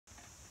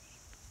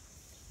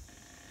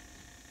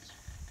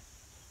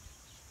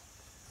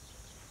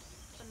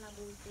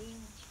Bui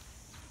Tien.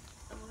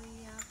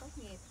 Tôi tốt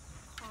nghiệp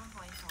khoa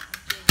hội họa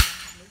trường Đại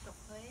học Mỹ thuật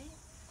Huế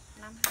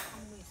năm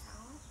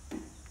 2016.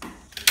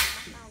 Thì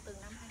bắt đầu từ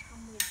năm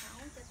 2016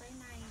 cho tới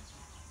nay,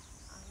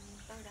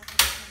 tôi đã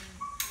thực hành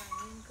và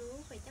nghiên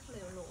cứu về chất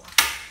liệu lụa,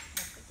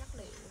 một cái chất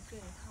liệu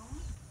truyền thống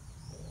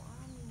của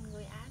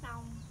người Á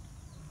Đông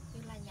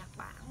như là Nhật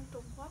Bản,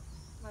 Trung Quốc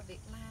và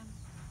Việt Nam.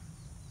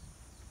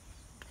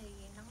 Thì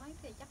nói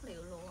về chất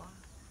liệu lụa,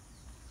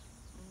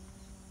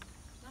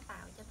 nó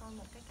tạo cho tôi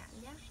một cái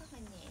cảm giác rất là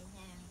nhẹ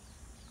nhàng,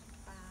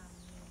 và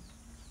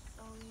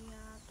tôi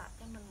tạo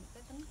cho mình một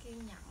cái tính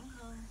kiên nhẫn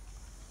hơn.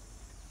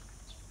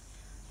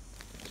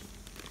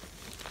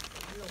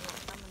 Lụa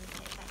là mình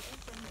sẽ vẽ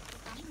trên một cái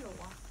tấm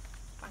lụa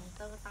bằng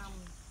tơ tằm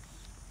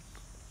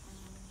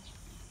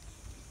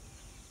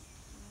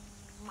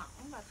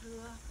mỏng và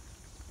thưa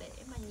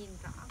để mà nhìn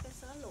rõ cái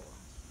xớ lụa.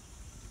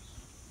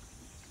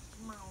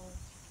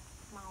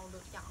 Màu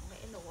được chọn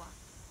vẽ lụa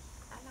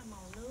đó là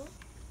màu nước,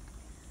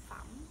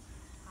 phẩm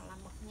hoặc là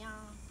mực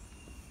nho.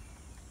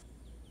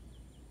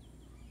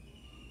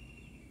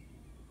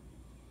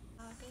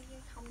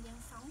 Cái không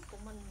gian sống của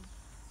mình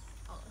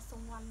ở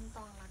xung quanh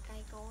toàn là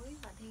cây cối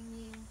và thiên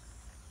nhiên,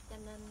 cho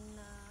nên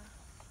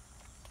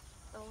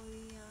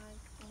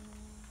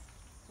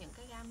những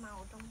cái gam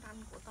màu trong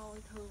tranh của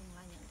tôi thường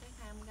là những cái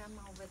gam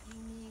màu về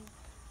thiên nhiên.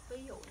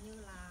 Ví dụ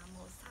như là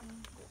màu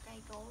xanh của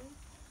cây cối,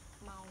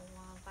 màu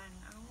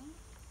vàng óng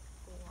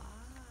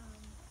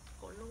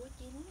của lúa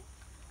chín,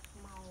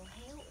 màu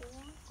héo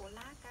úa của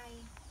lá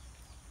cây,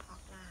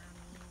 hoặc là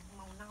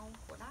màu nâu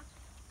của đất.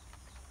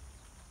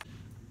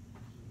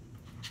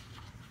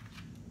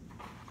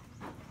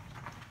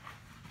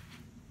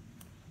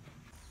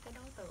 Cái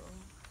đối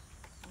tượng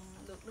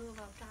được đưa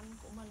vào tranh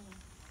của mình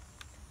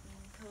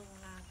thường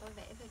là tôi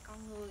vẽ về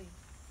con người,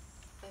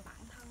 về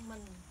bản thân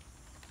mình,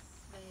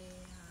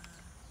 về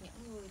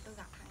những người tôi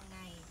gặp hàng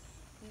ngày,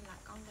 như là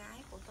con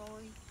gái của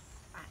tôi,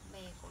 bạn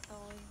bè của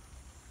tôi.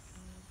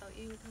 Tôi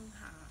yêu thương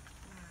họ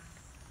và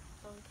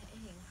tôi thể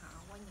hiện họ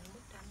qua những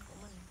bức tranh của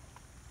mình.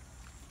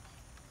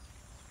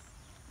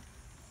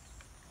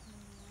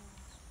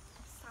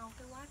 Sau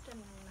cái quá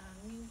trình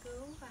nghiên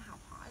cứu và học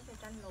hỏi về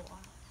tranh lụa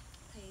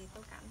thì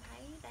tôi cảm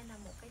thấy đây là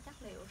một cái chất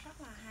liệu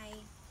rất là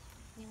hay,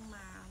 nhưng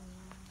mà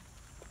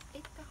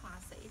ít các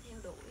họa sĩ theo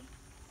đuổi.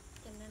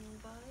 Cho nên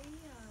với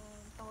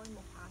tôi,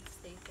 một họa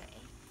sĩ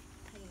trẻ,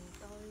 thì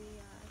tôi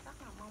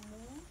rất là mong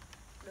muốn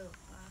được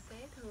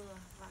kế thừa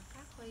và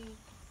phát huy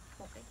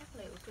một cái chất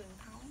liệu truyền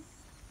thống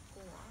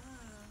của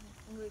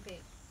người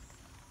Việt.